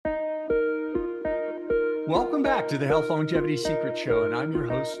Welcome back to the Health Longevity Secret Show, and I'm your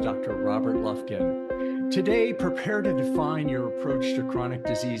host, Dr. Robert Lufkin. Today, prepare to define your approach to chronic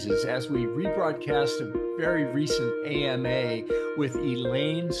diseases as we rebroadcast a very recent AMA with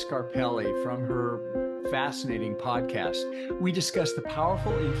Elaine Scarpelli from her fascinating podcast. We discuss the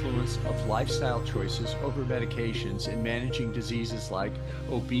powerful influence of lifestyle choices over medications in managing diseases like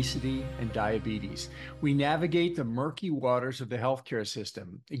obesity and diabetes. We navigate the murky waters of the healthcare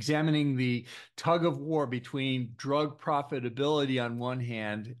system, examining the tug of war between drug profitability on one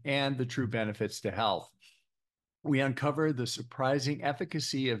hand and the true benefits to health. We uncover the surprising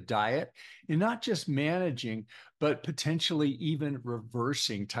efficacy of diet in not just managing, but potentially even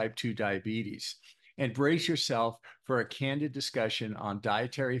reversing type 2 diabetes. And brace yourself for a candid discussion on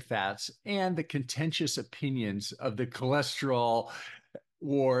dietary fats and the contentious opinions of the cholesterol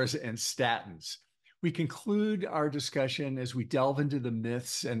wars and statins. We conclude our discussion as we delve into the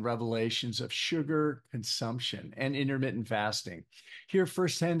myths and revelations of sugar consumption and intermittent fasting. Hear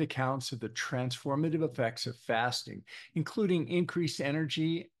firsthand accounts of the transformative effects of fasting, including increased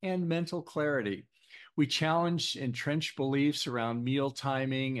energy and mental clarity. We challenge entrenched beliefs around meal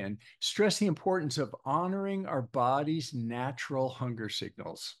timing and stress the importance of honoring our body's natural hunger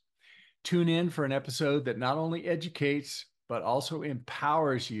signals. Tune in for an episode that not only educates, but also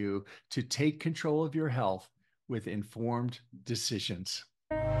empowers you to take control of your health with informed decisions.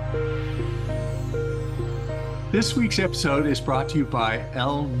 This week's episode is brought to you by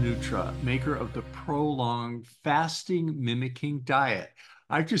L-Nutra, maker of the Prolonged Fasting Mimicking Diet.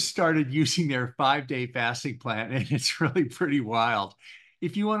 I've just started using their 5-day fasting plan, and it's really pretty wild.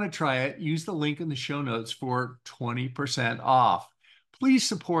 If you want to try it, use the link in the show notes for 20% off. Please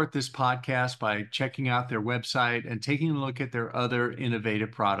support this podcast by checking out their website and taking a look at their other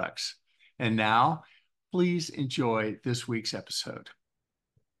innovative products. And now, please enjoy this week's episode.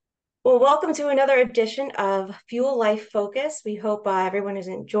 Well, welcome to another edition of Fuel Life Focus. We hope everyone is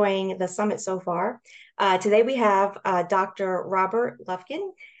enjoying the summit so far. Today we have Dr. Robert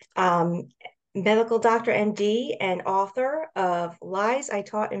Lufkin, medical doctor, MD, and author of Lies I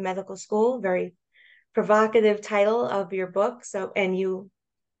Taught in Medical School. Very provocative title of your book. And you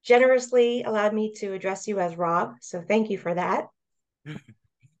generously allowed me to address you as Rob. So thank you for that.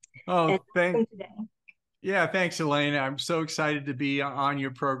 Oh, And yeah, thanks, Elaine. I'm so excited to be on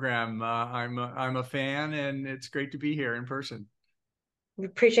your program. I'm a fan, and it's great to be here in person. we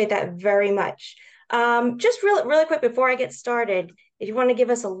appreciate that very much. Just really quick before I get started, if you want to give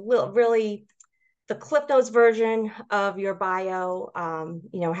us a little, really, the Cliff Notes version of your bio,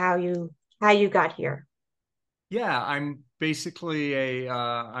 how you got here. Yeah, I'm basically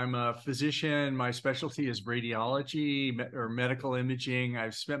I'm a physician. My specialty is radiology or medical imaging.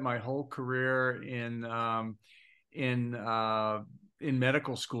 I've spent my whole career in in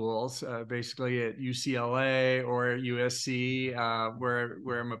medical schools, basically at UCLA or at USC,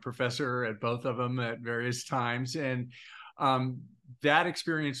 where I'm a professor at both of them at various times. And that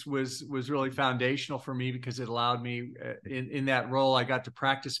experience was really foundational for me because it allowed me in that role. I got to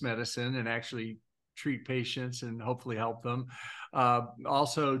practice medicine and actually treat patients and hopefully help them.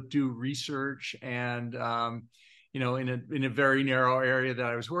 Also do research and in a very narrow area that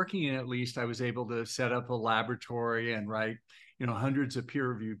I was working in, at least I was able to set up a laboratory and write, hundreds of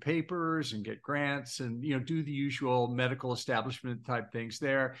peer-reviewed papers and get grants and, do the usual medical establishment type things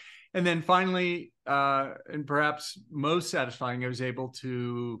there. And then finally, and perhaps most satisfying, I was able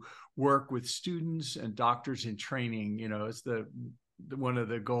to work with students and doctors in training, as one of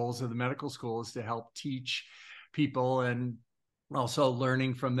the goals of the medical school is to help teach people and also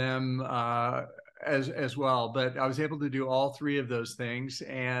learning from them as well. But I was able to do all three of those things.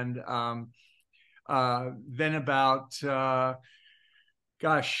 And then about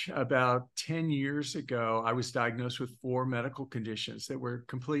 10 years ago, I was diagnosed with 4 medical conditions that were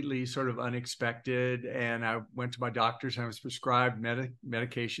completely sort of unexpected. And I went to my doctors and I was prescribed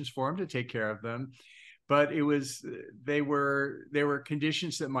medications for them to take care of them. But they were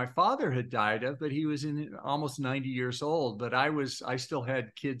conditions that my father had died of, but he was almost 90 years old. But I still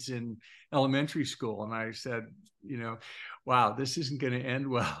had kids in elementary school, and I said, wow, this isn't going to end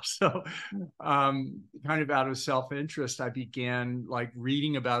well. So, kind of out of self-interest, I began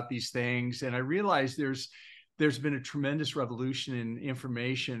reading about these things, and I realized there's been a tremendous revolution in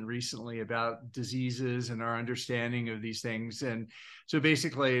information recently about diseases and our understanding of these things. And so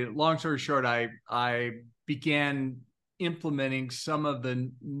basically, long story short, I began implementing some of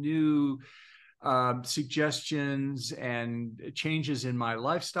the new suggestions and changes in my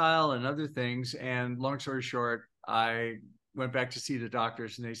lifestyle and other things. And long story short, I went back to see the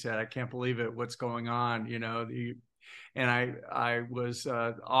doctors and they said, I can't believe it. What's going on? and I was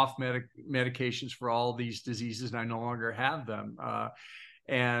off medications for all these diseases, and I no longer have them.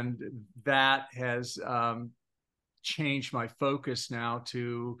 And that has changed my focus now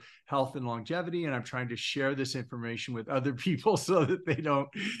to health and longevity, and I'm trying to share this information with other people so that they don't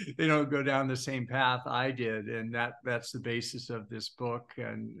go down the same path I did. And that's the basis of this book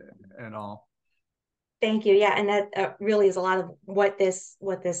and all. Thank you. Yeah, and that really is a lot of what this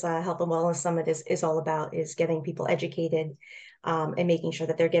Health and Wellness Summit is all about, is getting people educated and making sure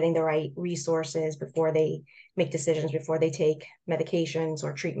that they're getting the right resources before they make decisions, before they take medications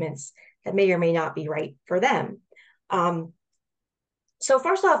or treatments that may or may not be right for them. So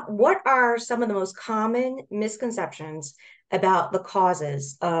first off, what are some of the most common misconceptions about the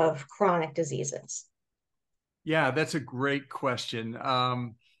causes of chronic diseases? Yeah, that's a great question.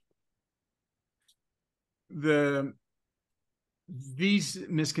 These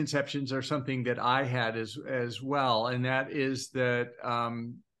misconceptions are something that I had as well, and that is that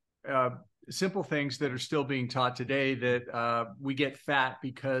simple things that are still being taught today, that we get fat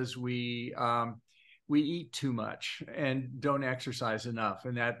because we eat too much and don't exercise enough,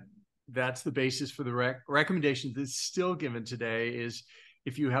 and that's the basis for the recommendation that's still given today is,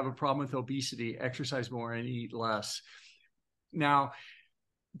 if you have a problem with obesity, exercise more and eat less. Now,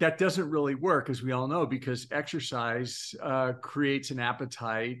 that doesn't really work, as we all know, because exercise creates an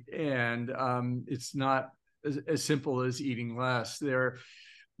appetite, and it's not as simple as eating less. There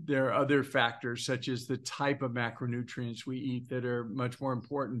are other factors, such as the type of macronutrients we eat, that are much more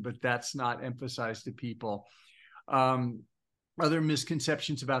important, but that's not emphasized to people. Other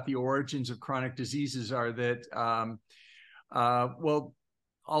misconceptions about the origins of chronic diseases are that,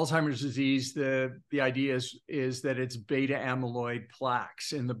 Alzheimer's disease, the idea is that it's beta amyloid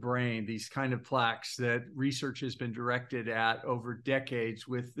plaques in the brain, these kind of plaques that research has been directed at over decades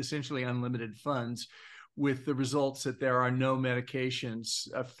with essentially unlimited funds, with the results that there are no medications,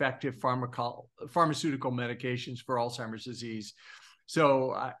 effective pharmaceutical medications for Alzheimer's disease.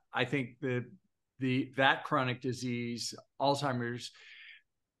 So I think that chronic disease, Alzheimer's,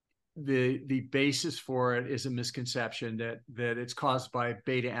 the basis for it is a misconception that it's caused by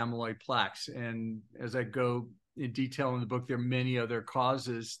beta amyloid plaques. And as I go in detail in the book, there are many other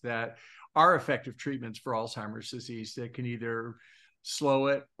causes that are effective treatments for Alzheimer's disease that can either slow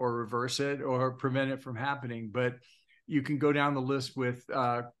it or reverse it or prevent it from happening. But you can go down the list with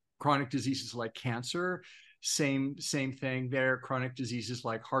chronic diseases like cancer. Same thing there. Chronic diseases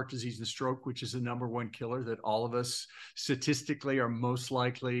like heart disease and stroke, which is the #1 killer that all of us statistically are most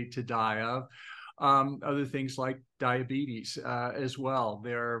likely to die of. Other things like diabetes as well.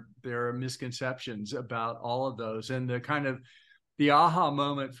 There are misconceptions about all of those. And the aha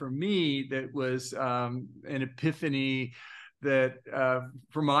moment for me, that was an epiphany that,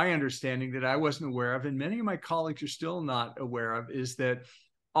 from my understanding, that I wasn't aware of, and many of my colleagues are still not aware of, is that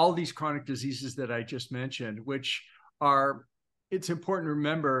all these chronic diseases that I just mentioned, it's important to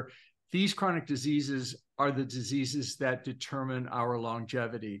remember, these chronic diseases are the diseases that determine our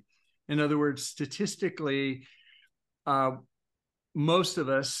longevity. In other words, statistically, most of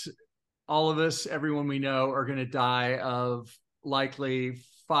us, all of us, everyone we know, are going to die of likely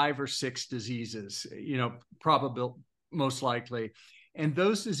 5 or 6 diseases, most likely. And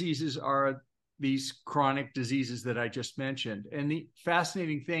those diseases are these chronic diseases that I just mentioned. And the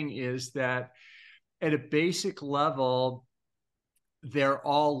fascinating thing is that at a basic level, they're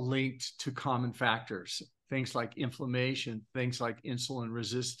all linked to common factors, things like inflammation, things like insulin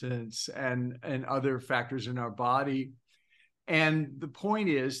resistance, and other factors in our body. And the point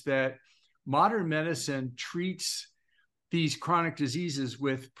is that modern medicine treats these chronic diseases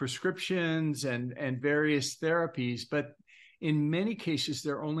with prescriptions and various therapies, but in many cases,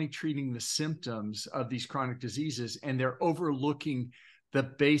 they're only treating the symptoms of these chronic diseases, and they're overlooking the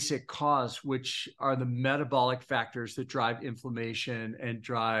basic cause, which are the metabolic factors that drive inflammation and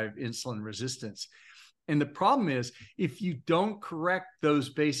drive insulin resistance. And the problem is, if you don't correct those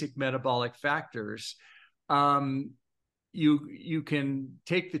basic metabolic factors, you can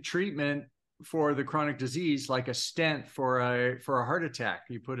take the treatment for the chronic disease like a stent for a heart attack.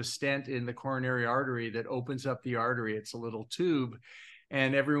 You put a stent in the coronary artery that opens up the artery. It's a little tube,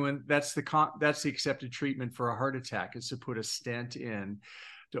 and that's the accepted treatment for a heart attack, is to put a stent in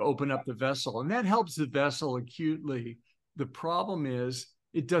to open up the vessel, and that helps the vessel acutely. The problem is,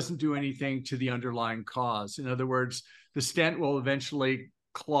 it doesn't do anything to the underlying cause. In other words, the stent will eventually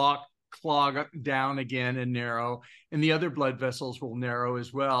clog down again and narrow, and the other blood vessels will narrow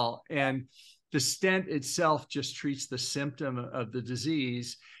as well. And the stent itself just treats the symptom of the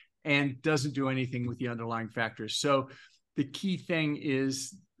disease and doesn't do anything with the underlying factors. So the key thing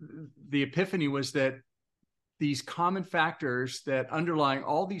is, the epiphany was that these common factors that underlying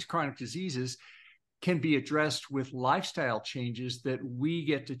all these chronic diseases can be addressed with lifestyle changes that we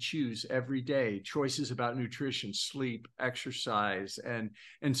get to choose every day, choices about nutrition, sleep, exercise,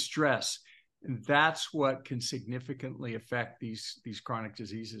 and stress. And that's what can significantly affect these chronic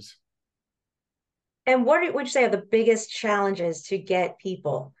diseases. And what would you say are the biggest challenges to get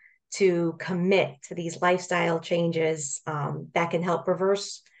people to commit to these lifestyle changes that can help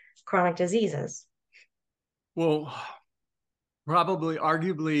reverse chronic diseases? Well, probably,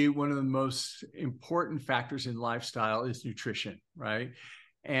 arguably, one of the most important factors in lifestyle is nutrition, right?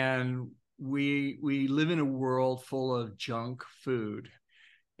 And we live in a world full of junk food,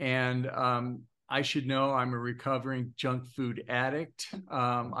 and I should know I'm a recovering junk food addict.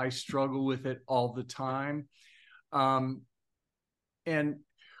 I struggle with it all the time, and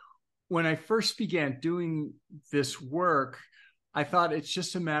when I first began doing this work, I thought it's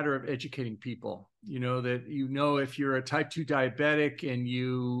just a matter of educating people. That if you're a type 2 diabetic and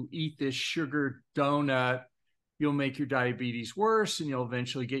you eat this sugar donut, you'll make your diabetes worse and you'll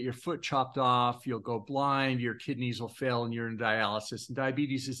eventually get your foot chopped off, you'll go blind, your kidneys will fail, and you're in dialysis. And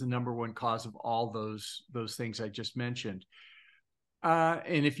diabetes is the number one cause of all those things I just mentioned.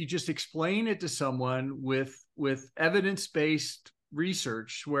 And if you just explain it to someone with evidence-based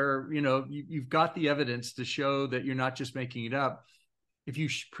research, where you've got the evidence to show that you're not just making it up, if you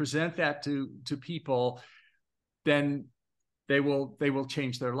present that to people, then they will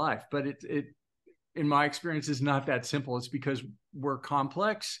change their life. But it in my experience is not that simple. It's because we're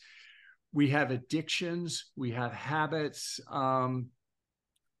complex. We have addictions, we have habits. Even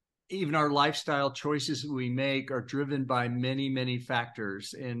our lifestyle choices we make are driven by many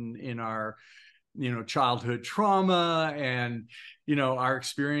factors in our childhood trauma and our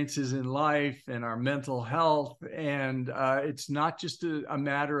experiences in life and our mental health. And it's not just a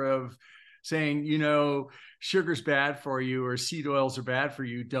matter of saying sugar's bad for you or seed oils are bad for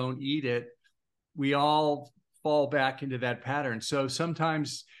you, don't eat it. We all fall back into that pattern. So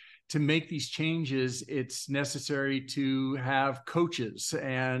sometimes to make these changes, it's necessary to have coaches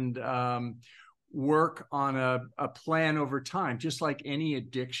and work on a plan over time, just like any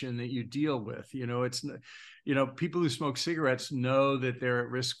addiction that you deal with. It's people who smoke cigarettes know that they're at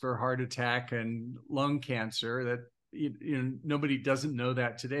risk for heart attack and lung cancer. That nobody doesn't know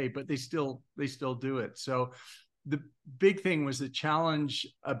that today, but they still do it. So the big thing was the challenge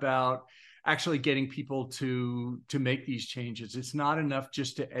about actually getting people to make these changes. It's not enough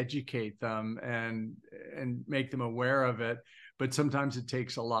just to educate them and make them aware of it, but sometimes it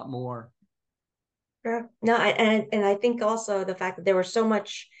takes a lot more. Sure. No, and I think also the fact that there was so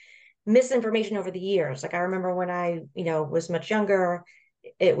much misinformation over the years. Like I remember when I, was much younger,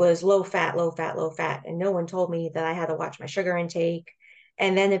 it was low fat, low fat, low fat, and no one told me that I had to watch my sugar intake.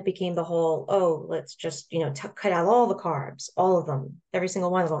 And then it became the whole, oh, let's just, cut out all the carbs, all of them, every single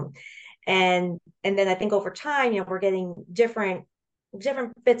one of them. And then I think over time, we're getting different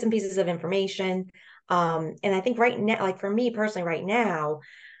bits and pieces of information. And I think right now, like for me personally, right now,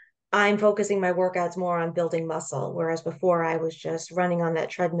 I'm focusing my workouts more on building muscle, whereas before I was just running on that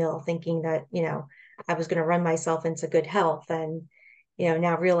treadmill thinking that, I was going to run myself into good health, and,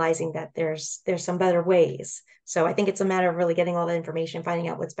 now realizing that there's some better ways. So I think it's a matter of really getting all the information, finding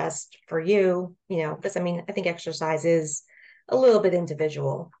out what's best for you, because I think exercise is a little bit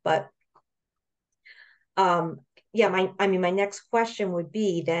individual, but yeah, my next question would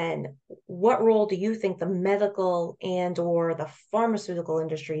be then, what role do you think the medical and or the pharmaceutical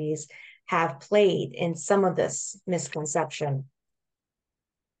industries have played in some of this misconception?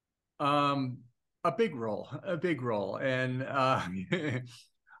 A big role. And I'm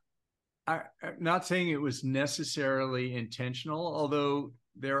not saying it was necessarily intentional, although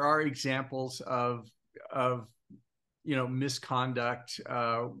there are examples of misconduct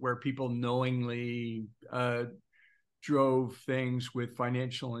where people knowingly drove things with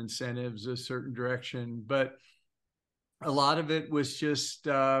financial incentives a certain direction. But a lot of it was just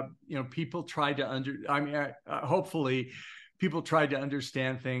people tried to hopefully people tried to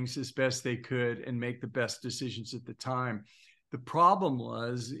understand things as best they could and make the best decisions at the time. The problem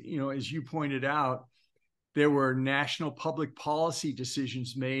was, as you pointed out, there were national public policy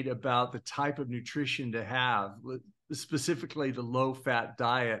decisions made about the type of nutrition to have, specifically the low-fat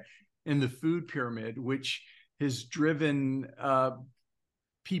diet and the food pyramid, which has driven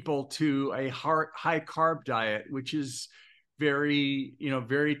people to a high-carb diet, which is very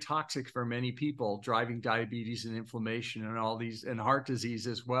toxic for many people, driving diabetes and inflammation and all these, and heart disease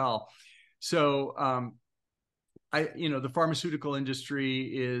as well. So the pharmaceutical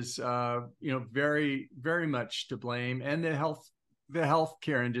industry is very much to blame, and the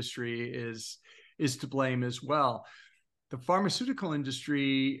healthcare industry is is to blame as well. The pharmaceutical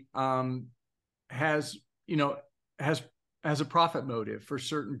industry has, you know, has a profit motive for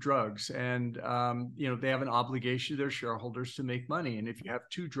certain drugs, and you know, they have an obligation to their shareholders to make money. And if you have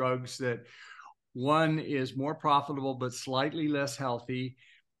two drugs that one is more profitable but slightly less healthy,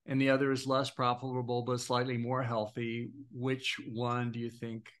 and the other is less profitable but slightly more healthy, which one do you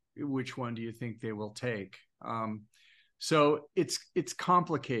think they will take? So it's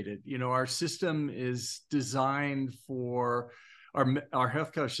complicated. You know, our system is designed for our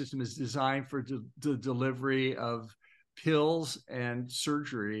healthcare system is designed for the delivery of pills and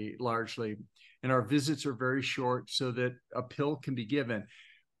surgery largely, and our visits are very short so that a pill can be given.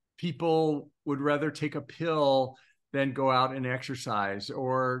 People would rather take a pill than go out and exercise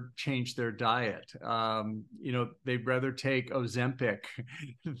or change their diet. You know, they'd rather take Ozempic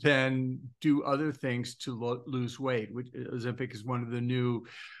than do other things to lose weight. Ozempic is one of the new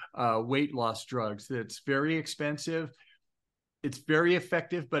weight loss drugs that's very expensive. It's very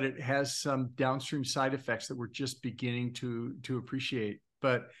effective, but it has some downstream side effects that we're just beginning to appreciate.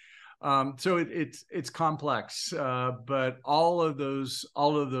 But so it's complex, but all of those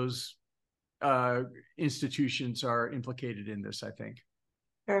institutions are implicated in this, I think.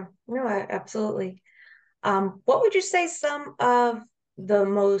 Sure. No, absolutely. What would you say some of the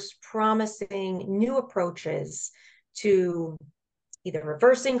most promising new approaches to either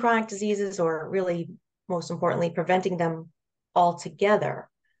reversing chronic diseases or really, most importantly, preventing them altogether?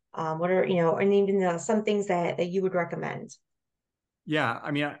 What are, you know, and even some things that you would recommend? Yeah, I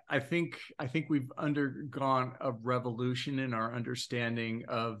mean, I think we've undergone a revolution in our understanding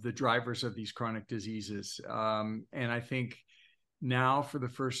of the drivers of these chronic diseases, and I think now, for the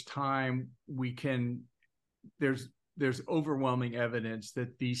first time, there's overwhelming evidence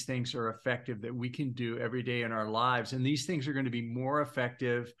that these things are effective, that we can do every day in our lives, and these things are going to be more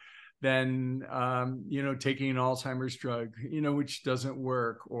effective than you know, taking an Alzheimer's drug, you know, which doesn't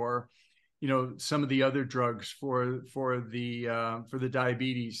work, or you know, some of the other drugs for the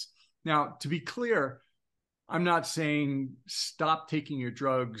diabetes. Now, to be clear, I'm not saying stop taking your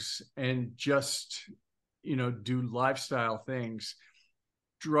drugs and just, you know, do lifestyle things.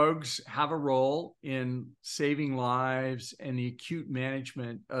 Drugs have a role in saving lives and the acute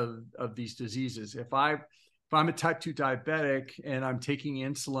management of these diseases. If I'm a type 2 diabetic and I'm taking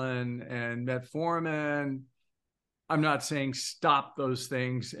insulin and metformin, I'm not saying stop those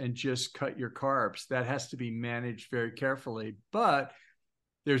things and just cut your carbs. That has to be managed very carefully. But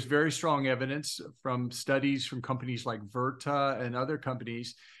there's very strong evidence from studies from companies like Virta and other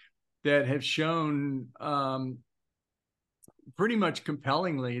companies that have shown pretty much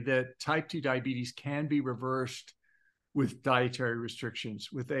compellingly that type 2 diabetes can be reversed with dietary restrictions,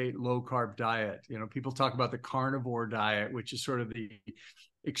 with a low carb diet. You know, people talk about the carnivore diet, which is sort of the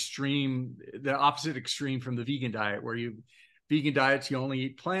opposite extreme from the vegan diet, where vegan diets, you only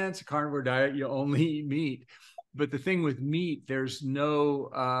eat plants; a carnivore diet, you only eat meat. But the thing with meat, there's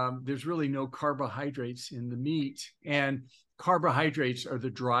really no carbohydrates in the meat, and carbohydrates are the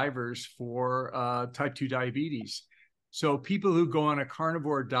drivers for type 2 diabetes. So people who go on a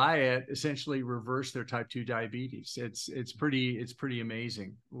carnivore diet essentially reverse their type 2 diabetes. It's pretty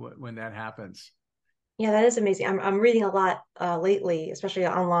amazing when that happens. Yeah, that is amazing. I'm reading a lot lately, especially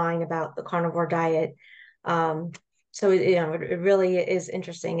online, about the carnivore diet. So you know, it really is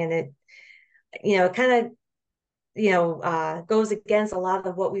interesting, and it, you know, kind of, you know, goes against a lot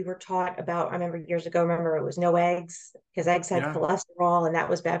of what we were taught about. I remember years ago, it was no eggs because eggs had cholesterol and that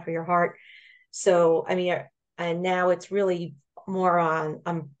was bad for your heart. So, I mean, and now it's really more on,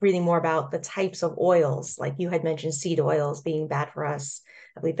 I'm reading more about the types of oils. Like you had mentioned seed oils being bad for us.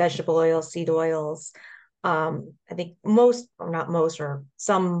 I believe vegetable oils, seed oils. I think most, or not most, or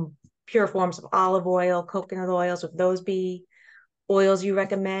some pure forms of olive oil, coconut oils, would those be oils you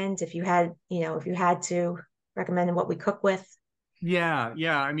recommend if you had, you know, if you had to recommend what we cook with? Yeah.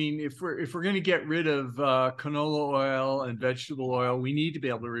 I mean, if we're going to get rid of canola oil and vegetable oil, we need to be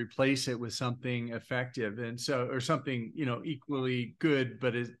able to replace it with something effective, and so, or something, you know, equally good,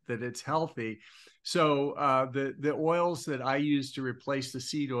 but that it's healthy. So the oils that I use to replace the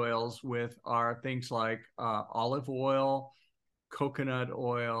seed oils with are things like olive oil, coconut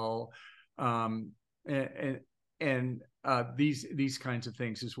oil, and these kinds of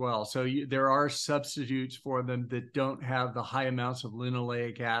things as well. So there are substitutes for them that don't have the high amounts of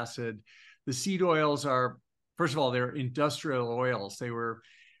linoleic acid. The seed oils are, first of all, they're industrial oils. They were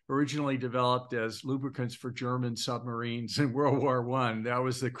originally developed as lubricants for German submarines in World War I. That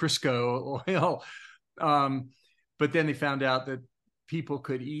was the Crisco oil. But then they found out that people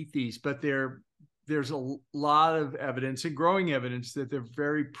could eat these, but they're there's a lot of evidence and growing evidence that they're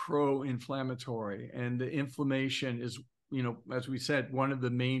very pro-inflammatory, and the inflammation is, as we said, one of the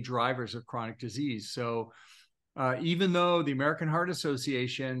main drivers of chronic disease. So even though the American Heart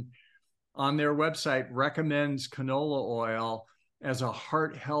Association on their website recommends canola oil as a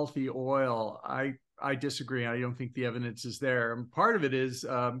heart healthy oil, I disagree. I don't think the evidence is there. And part of it is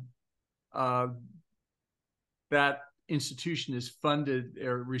that institution is funded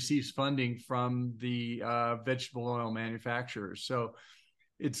or receives funding from the vegetable oil manufacturers. So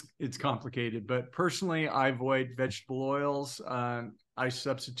it's complicated, but personally, I avoid vegetable oils. I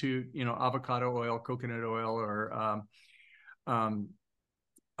substitute, avocado oil, coconut oil, or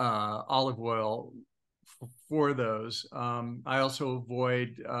olive oil for those. I also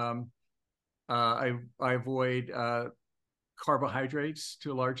avoid, I avoid carbohydrates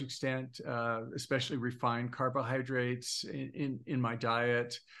to a large extent, especially refined carbohydrates in my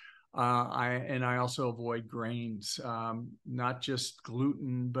diet. I also avoid grains, not just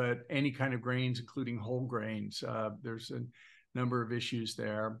gluten, but any kind of grains, including whole grains. There's a number of issues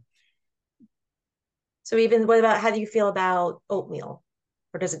there. So how do you feel about oatmeal?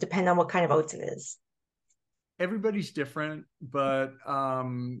 Or does it depend on what kind of oats it is? Everybody's different, but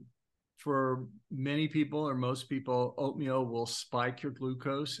for many people or most people, oatmeal will spike your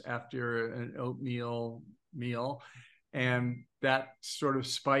glucose after an oatmeal meal. And that sort of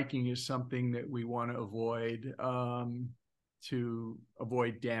spiking is something that we want to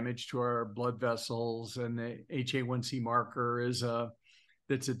avoid damage to our blood vessels. And the HA1C marker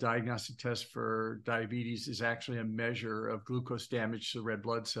that's a diagnostic test for diabetes, is actually a measure of glucose damage to red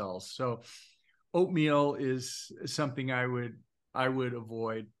blood cells. So oatmeal is something I would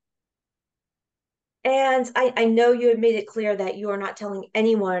avoid. And I know you have made it clear that you are not telling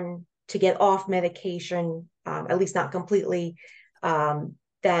anyone to get off medication, at least not completely,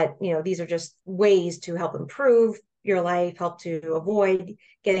 that, these are just ways to help improve your life, help to avoid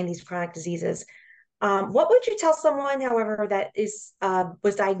getting these chronic diseases. What would you tell someone, however, that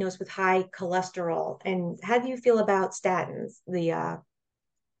was diagnosed with high cholesterol? And how do you feel about statins,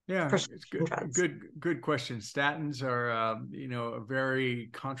 it's good question. Statins are, a very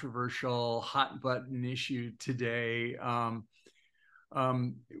controversial, hot button issue today.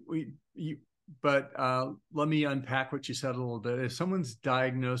 But let me unpack what you said a little bit. If someone's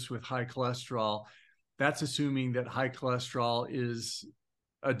diagnosed with high cholesterol, that's assuming that high cholesterol is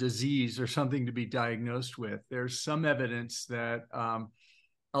a disease or something to be diagnosed with. There's some evidence that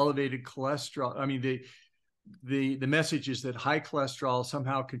elevated cholesterol, the message is that high cholesterol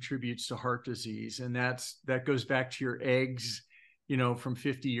somehow contributes to heart disease. And that goes back to your eggs, from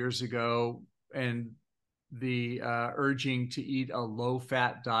 50 years ago, and the urging to eat a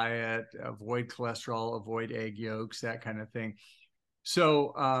low-fat diet, avoid cholesterol, avoid egg yolks, that kind of thing.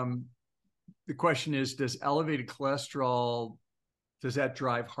 So the question is, does elevated cholesterol, does that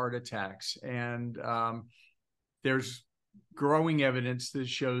drive heart attacks? And there's growing evidence that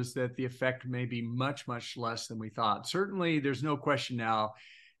shows that the effect may be much, much less than we thought. Certainly, there's no question now.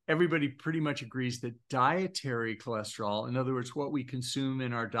 Everybody pretty much agrees that dietary cholesterol, in other words, what we consume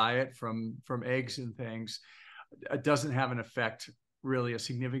in our diet from eggs and things, doesn't have an effect, really a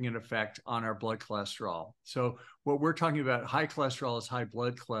significant effect on our blood cholesterol. So what we're talking about, high cholesterol, is high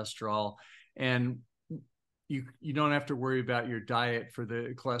blood cholesterol. And you don't have to worry about your diet for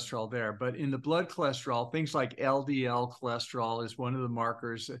the cholesterol there. But in the blood cholesterol, things like LDL cholesterol is one of the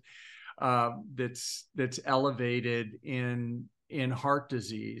markers that's elevated in heart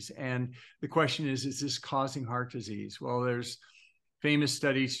disease. And the question is this causing heart disease? Well, there's famous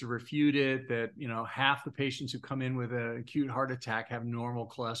studies to refute it, that half the patients who come in with an acute heart attack have normal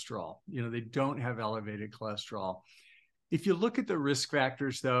cholesterol. They don't have elevated cholesterol. If you look at the risk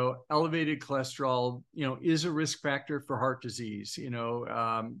factors, though, elevated cholesterol, is a risk factor for heart disease,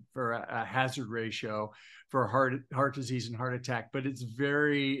 for a hazard ratio for heart disease and heart attack. But it's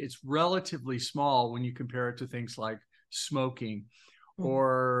relatively small when you compare it to things like smoking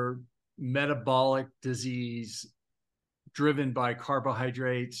or metabolic disease driven by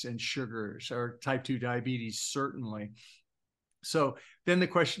carbohydrates and sugars, or type 2 diabetes, certainly. So then the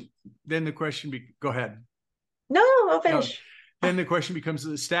question, go ahead. No, I'll finish. Then the question becomes,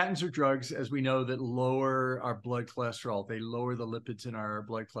 the statins are drugs, as we know, that lower our blood cholesterol. They lower the lipids in our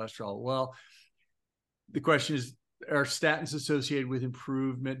blood cholesterol. Well, the question is, are statins associated with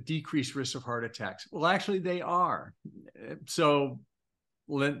decreased risk of heart attacks? Well, actually, they are. So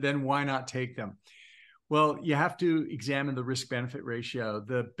then why not take them? Well, you have to examine the risk-benefit ratio.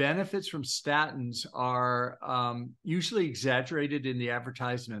 The benefits from statins are usually exaggerated in the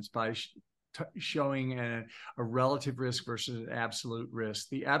advertisements by showing a relative risk versus an absolute risk.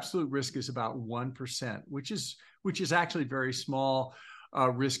 The absolute risk is about 1%, which is actually very small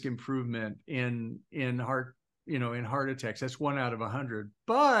risk improvement in heart attacks. That's 1 out of 100.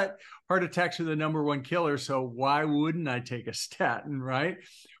 But heart attacks are the number one killer. So why wouldn't I take a statin, right?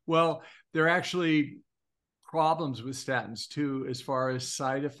 Well, there are actually problems with statins too, as far as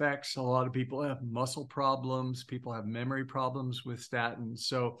side effects. A lot of people have muscle problems. People have memory problems with statins.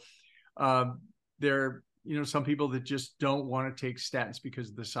 So there are some people that just don't want to take statins because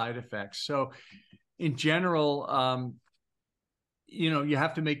of the side effects. So in general, you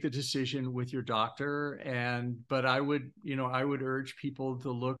have to make the decision with your doctor. But I would urge people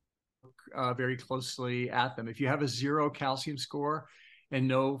to look very closely at them. If you have a 0 calcium score and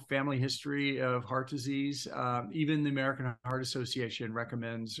no family history of heart disease, even the American Heart Association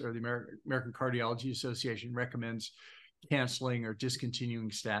recommends, or the American Cardiology Association recommends, canceling or discontinuing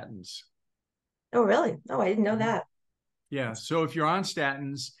statins. Oh, really? Oh, I didn't know that. Yeah. So if you're on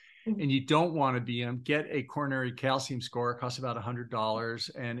statins and you don't want to be on, get a coronary calcium score. It costs about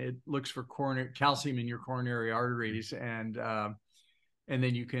 $100, and it looks for calcium in your coronary arteries, and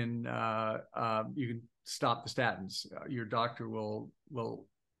then you can stop the statins. Your doctor will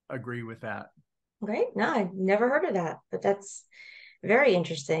agree with that. Great. No, I've never heard of that, but that's very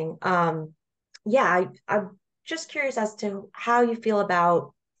interesting. I'm just curious as to how you feel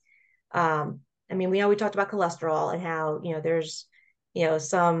about, we talked about cholesterol and how, there's,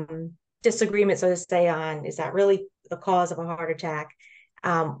 some disagreement, so to say, on, is that really the cause of a heart attack?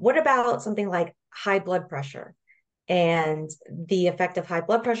 What about something like high blood pressure and the effect of high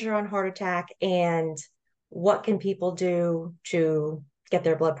blood pressure on heart attack, and what can people do to get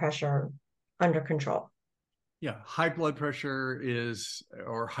their blood pressure under control? Yeah, high blood pressure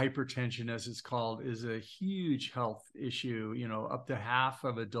or hypertension as it's called, is a huge health issue. Up to half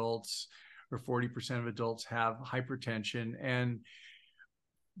of adults, or 40% of adults, have hypertension, and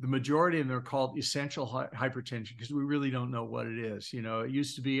the majority of them are called essential hypertension because we really don't know what it is. It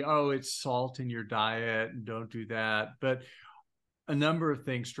used to be, it's salt in your diet and don't do that. But a number of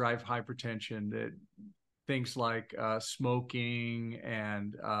things drive hypertension, that things like smoking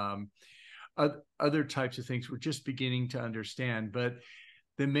and other types of things we're just beginning to understand. But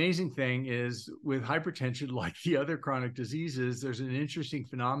the amazing thing is, with hypertension, like the other chronic diseases, there's an interesting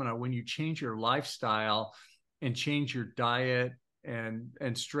phenomenon. When you change your lifestyle and change your diet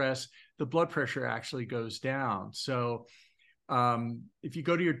and stress, the blood pressure actually goes down. So if you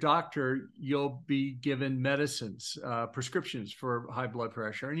go to your doctor, you'll be given medicines, prescriptions for high blood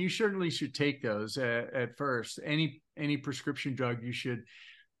pressure, and you certainly should take those at first. Any prescription drug you should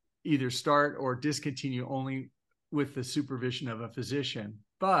either start or discontinue only with the supervision of a physician.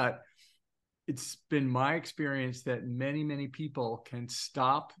 But it's been my experience that many, many people can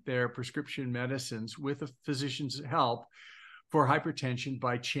stop their prescription medicines with a physician's help for hypertension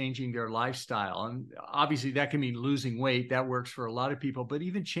by changing their lifestyle. And obviously that can mean losing weight. That works for a lot of people, but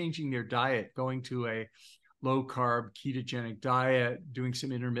even changing their diet, going to a low carb ketogenic diet, doing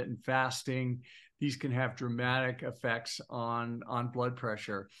some intermittent fasting, these can have dramatic effects on blood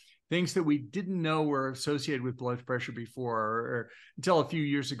pressure. Things that we didn't know were associated with blood pressure before, or until a few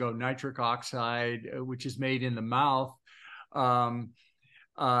years ago, nitric oxide, which is made in the mouth,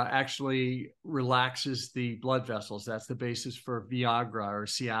 actually relaxes the blood vessels. That's the basis for Viagra or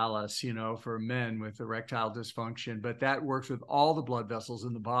Cialis, for men with erectile dysfunction. But that works with all the blood vessels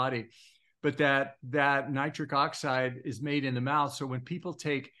in the body. But that nitric oxide is made in the mouth. So when people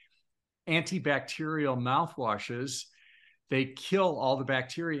take antibacterial mouthwashes, they kill all the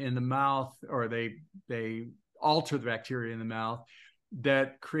bacteria in the mouth, or they alter the bacteria in the mouth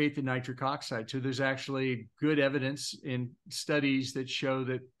that create the nitric oxide. So there's actually good evidence in studies that show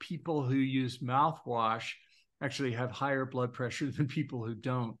that people who use mouthwash actually have higher blood pressure than people who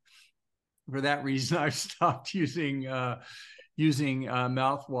don't. For that reason, I've stopped using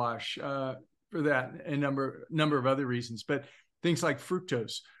mouthwash for that, and number of other reasons. But things like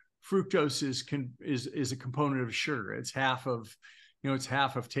fructose. Fructose is a component of sugar. It's half of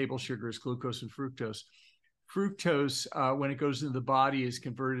table sugar is glucose and fructose. Fructose, when it goes into the body, is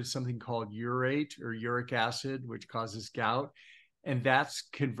converted to something called urate or uric acid, which causes gout. And that's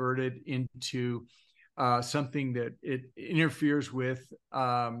converted into something that it interferes with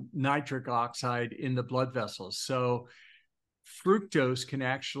nitric oxide in the blood vessels. So fructose can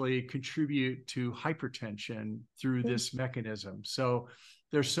actually contribute to hypertension through this mechanism. So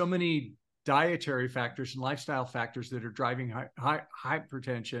there's so many dietary factors and lifestyle factors that are driving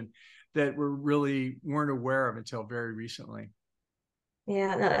hypertension that we weren't aware of until very recently.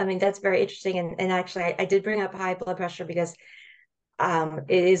 Yeah, no, that's very interesting. And actually, I did bring up high blood pressure because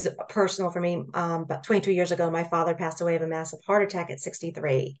It is personal for me. About 22 years ago, my father passed away of a massive heart attack at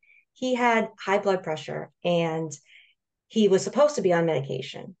 63. He had high blood pressure and he was supposed to be on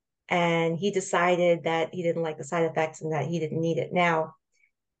medication. And he decided that he didn't like the side effects and that he didn't need it. Now,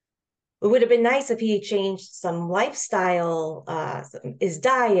 it would have been nice if he changed some lifestyle, his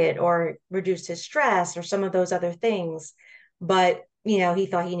diet, or reduced his stress, or some of those other things. But, he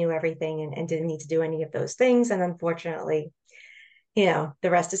thought he knew everything and didn't need to do any of those things. And unfortunately, the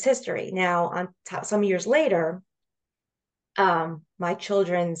rest is history. Now, on top, some years later, my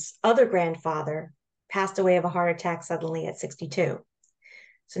children's other grandfather passed away of a heart attack suddenly at 62.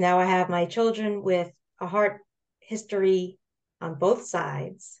 So now I have my children with a heart history on both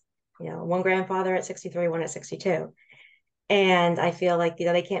sides. One grandfather at 63, one at 62. And I feel like,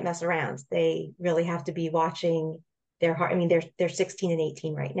 they can't mess around. They really have to be watching their heart. I mean, they're 16 and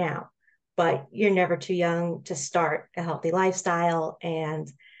 18 right now, but you're never too young to start a healthy lifestyle. And,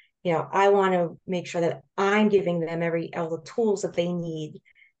 I want to make sure that I'm giving them all the tools that they need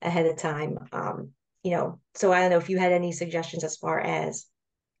ahead of time. So I don't know if you had any suggestions as far as,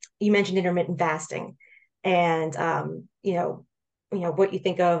 you mentioned intermittent fasting and, what you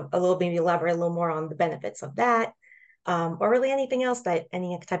think of a little, maybe elaborate a little more on the benefits of that, or really anything else,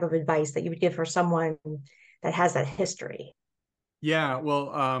 any type of advice that you would give for someone that has that history. Yeah,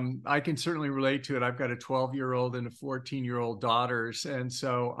 well, I can certainly relate to it. I've got a 12-year-old and a 14-year-old daughters. And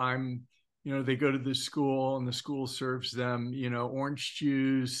so they go to the school and the school serves them, orange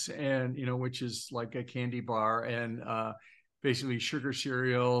juice and, which is like a candy bar, and basically sugar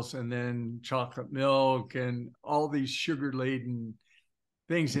cereals, and then chocolate milk and all these sugar laden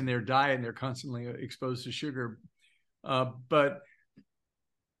things in their diet. And they're constantly exposed to sugar. But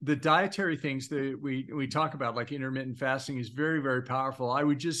the dietary things that we talk about, like intermittent fasting, is very, very powerful. I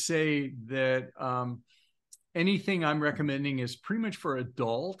would just say that anything I'm recommending is pretty much for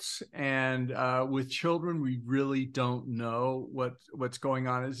adults, and with children, we really don't know what's going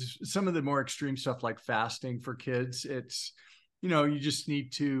on. Is some of the more extreme stuff like fasting for kids. It's you just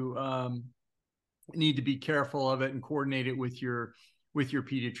need to be careful of it and coordinate it with your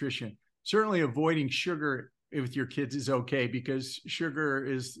pediatrician. Certainly, avoiding sugar with your kids is okay, because sugar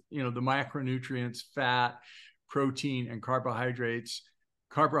is, the macronutrients, fat, protein, and carbohydrates.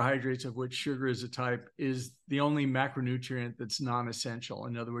 Carbohydrates, of which sugar is a type, is the only macronutrient that's non-essential.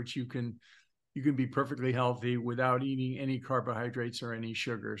 In other words, you can be perfectly healthy without eating any carbohydrates or any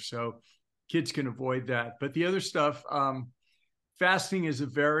sugar. So kids can avoid that. But the other stuff, fasting is a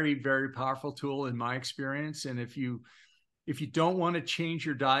very, very powerful tool in my experience. And if you don't want to change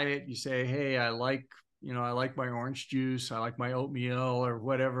your diet, you say, hey, I like my orange juice, I like my oatmeal or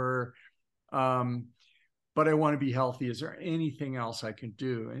whatever, but I want to be healthy. Is there anything else I can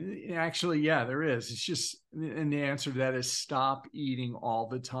do? And actually, yeah, there is. It's just, and the answer to that is stop eating all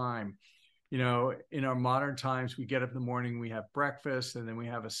the time. In our modern times, we get up in the morning, we have breakfast, and then we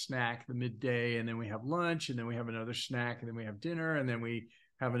have a snack the midday, and then we have lunch, and then we have another snack, and then we have dinner, and then we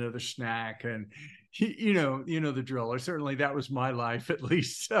have another snack. And the drill. Or certainly that was my life, at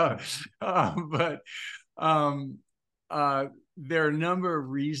least. But there are a number of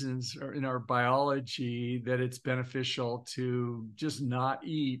reasons in our biology that it's beneficial to just not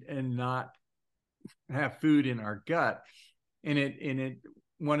eat and not have food in our gut. And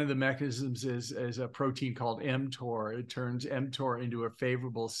one of the mechanisms is a protein called mTOR. It turns mTOR into a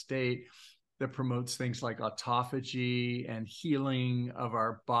favorable state that promotes things like autophagy and healing of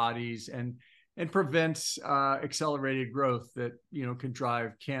our bodies, and prevents accelerated growth that can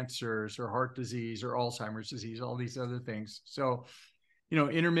drive cancers or heart disease or Alzheimer's disease, all these other things. So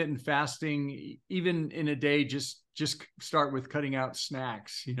intermittent fasting, even in a day, just start with cutting out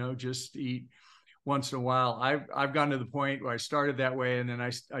snacks. Just eat once in a while. I've gotten to the point where I started that way, and then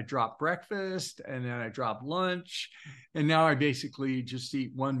I dropped breakfast, and then I dropped lunch, and now I basically just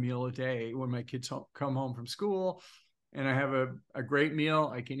eat one meal a day when my kids come home from school. And I have a great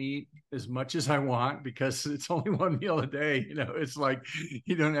meal. I can eat as much as I want because it's only one meal a day. It's like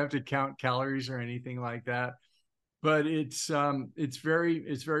you don't have to count calories or anything like that. But it's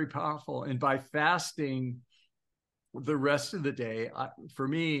very powerful. And by fasting the rest of the day, for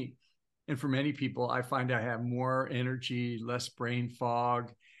me and for many people, I find I have more energy, less brain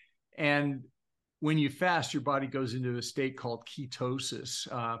fog. And when you fast, your body goes into a state called ketosis,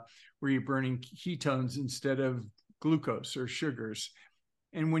 where you're burning ketones instead of glucose or sugars.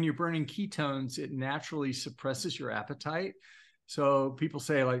 And when you're burning ketones, it naturally suppresses your appetite. So people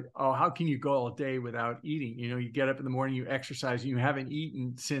say, like, oh, how can you go all day without eating? You get up in the morning, you exercise, and you haven't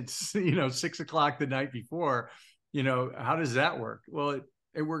eaten since 6 o'clock the night before. How does that work? Well,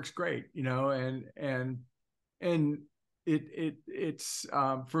 it works great. And it's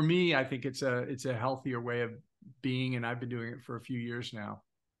for me, I think it's a healthier way of being, and I've been doing it for a few years now.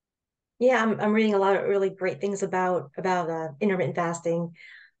 Yeah, I'm reading a lot of really great things about intermittent fasting,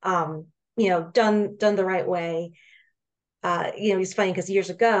 done the right way. It's funny because years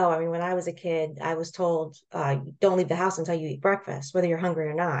ago, I mean, when I was a kid, I was told, don't leave the house until you eat breakfast, whether you're hungry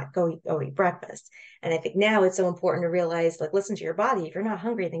or not, go eat breakfast. And I think now it's so important to realize, like, listen to your body. If you're not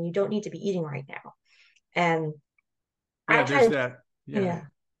hungry, then you don't need to be eating right now. And I Yeah, try there's to, that. Yeah. yeah,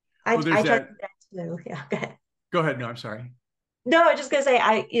 I, Well, there's I try to that. do that too. Yeah, go ahead. Go ahead. No, I'm sorry. No, I'm just gonna say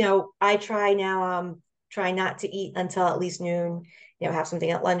I try now, try not to eat until at least noon, have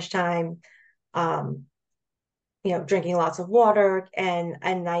something at lunchtime. Um, drinking lots of water, and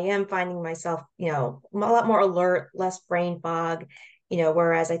I am finding myself, a lot more alert, less brain fog,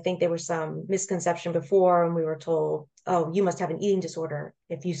 whereas I think there was some misconception before and we were told, oh, you must have an eating disorder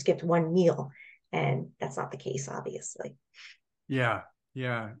if you skipped one meal. And that's not the case, obviously. Yeah,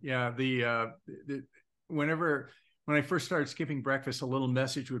 yeah. The whenever when I first started skipping breakfast, a little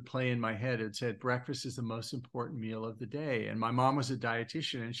message would play in my head. It said, "Breakfast is the most important meal of the day." And my mom was a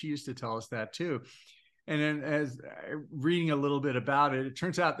dietitian, and she used to tell us that too. And then, as reading a little bit about it, it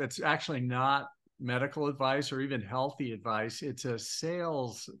turns out that's actually not medical advice or even healthy advice. It's a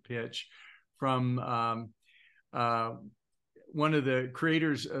sales pitch from uh, one of the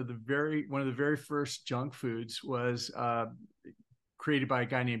creators of one of the very first junk foods was created by a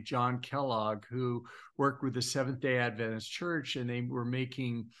guy named John Kellogg, who worked with the Seventh-day Adventist Church, and they were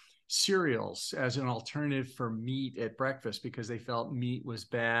making cereals as an alternative for meat at breakfast because they felt meat was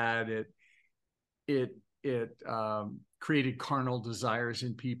bad. It created carnal desires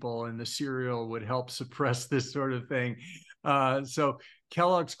in people, and the cereal would help suppress this sort of thing. So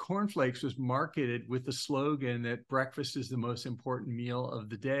Kellogg's cornflakes was marketed with the slogan that breakfast is the most important meal of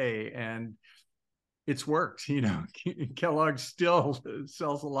the day, and it's worked. Kellogg still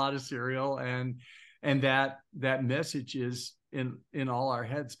sells a lot of cereal, and that message is in all our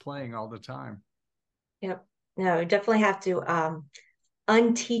heads, playing all the time. Yep. No, we definitely have to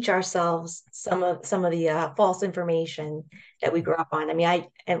unteach ourselves some of the false information that we grew up on. I mean,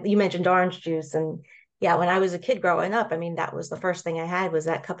 and you mentioned orange juice, and yeah, when I was a kid growing up, I mean, that was the first thing I had was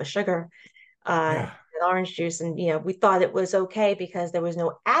that cup of sugar, Yeah. orange juice, and we thought it was okay because there was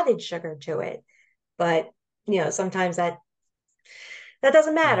no added sugar to it. But sometimes that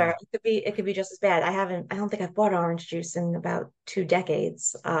doesn't matter. Yeah. It could be just as bad. I don't think I've bought orange juice in about 2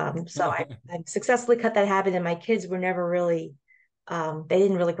 decades. So I've successfully cut that habit, and my kids were never really, they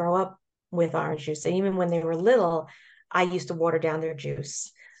didn't really grow up with orange juice. And even when they were little, I used to water down their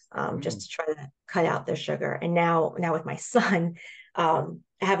juice, just Mm. to try to cut out their sugar. And now with my son, I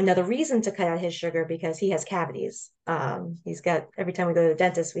have another reason to cut out his sugar because he has cavities. He's got, every time we go to the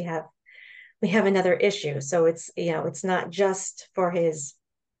dentist, we have another issue. So it's not just for his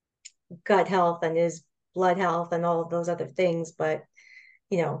gut health and his blood health and all of those other things, but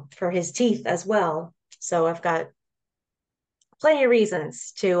for his teeth as well. So I've got plenty of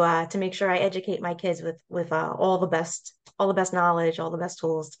reasons to make sure I educate my kids with all the best knowledge, all the best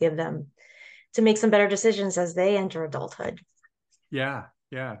tools to give them to make some better decisions as they enter adulthood. Yeah,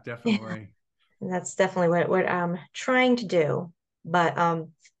 Yeah, definitely. and that's definitely what I'm trying to do. But I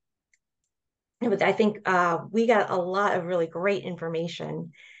think we got a lot of really great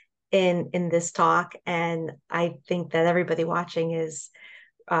information in this talk, and I think that everybody watching is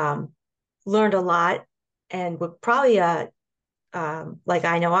um, learned a lot and would probably like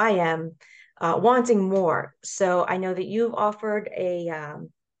I know I am wanting more. So I know that you've offered uh,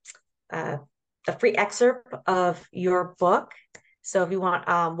 a free excerpt of your book. So if you want,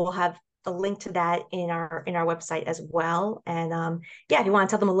 we'll have a link to that in our website as well. And yeah, if you want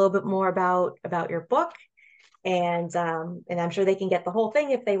to tell them a little bit more about your book, and I'm sure they can get the whole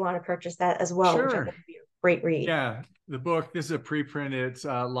thing if they want to purchase that as well, which I Sure. think would be a great read. Yeah, the book, this is a preprint. It's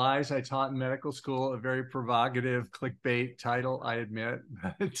Lies I Taught in Medical School, a very provocative clickbait title, I admit.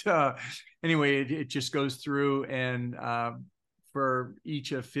 But anyway, it just goes through, and for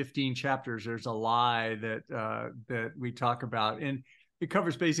each of 15 chapters, there's a lie that we talk about. And it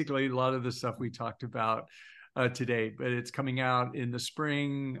covers basically a lot of the stuff we talked about today, but it's coming out in the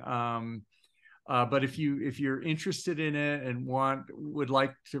spring. But if you're interested in it and would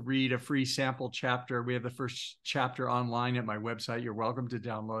like to read a free sample chapter, we have the first chapter online at my website. You're welcome to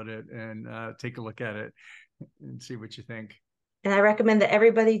download it and take a look at it and see what you think. And I recommend that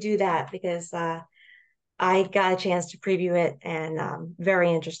everybody do that because I got a chance to preview it, and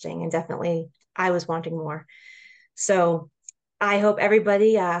very interesting, and definitely I was wanting more. So I hope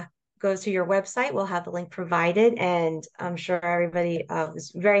everybody goes to your website. We'll have the link provided, and I'm sure everybody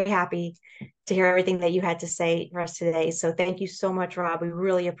was very happy to hear everything that you had to say for us today. So thank you so much, Rob. We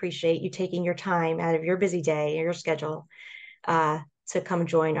really appreciate you taking your time out of your busy day and your schedule to come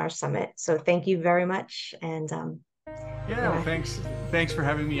join our summit. So thank you very much. And well, thanks for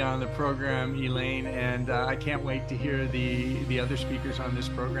having me on the program, Elaine. And I can't wait to hear the other speakers on this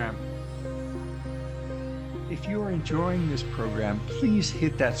program. If you are enjoying this program, please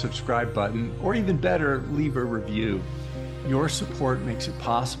hit that subscribe button, or even better, leave a review. Your support makes it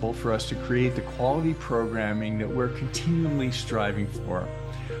possible for us to create the quality programming that we're continually striving for.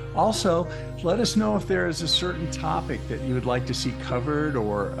 Also, let us know if there is a certain topic that you would like to see covered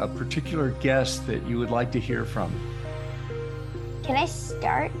or a particular guest that you would like to hear from. Can I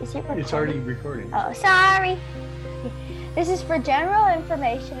start? Is it recording? It's already recording. Oh, sorry. This is for general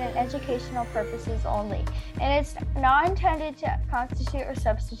information and educational purposes only, and it's not intended to constitute or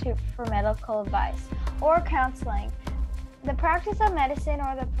substitute for medical advice or counseling, the practice of medicine,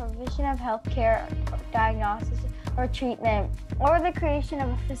 or the provision of healthcare, diagnosis, or treatment, or the creation of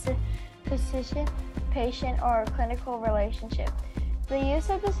a physician-patient or clinical relationship. The use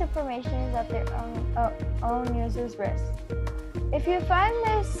of this information is at their own user's risk. If you find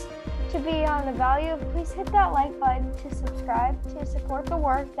this to be on the value, please hit that like button to subscribe to support the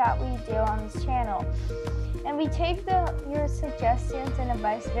work that we do on this channel. And we take your suggestions and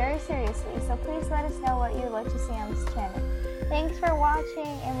advice very seriously, so please let us know what you'd like to see on this channel. Thanks for watching,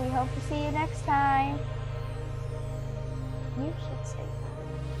 and we hope to see you next time. You should say that.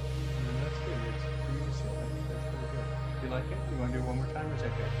 That's good. It's for you to say. I think that's really good. Do you like it? You want to do it one more time, or is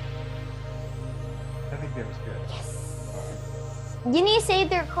that good? I think that was good. Yes. You need to save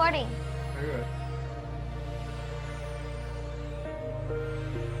the recording. Very good.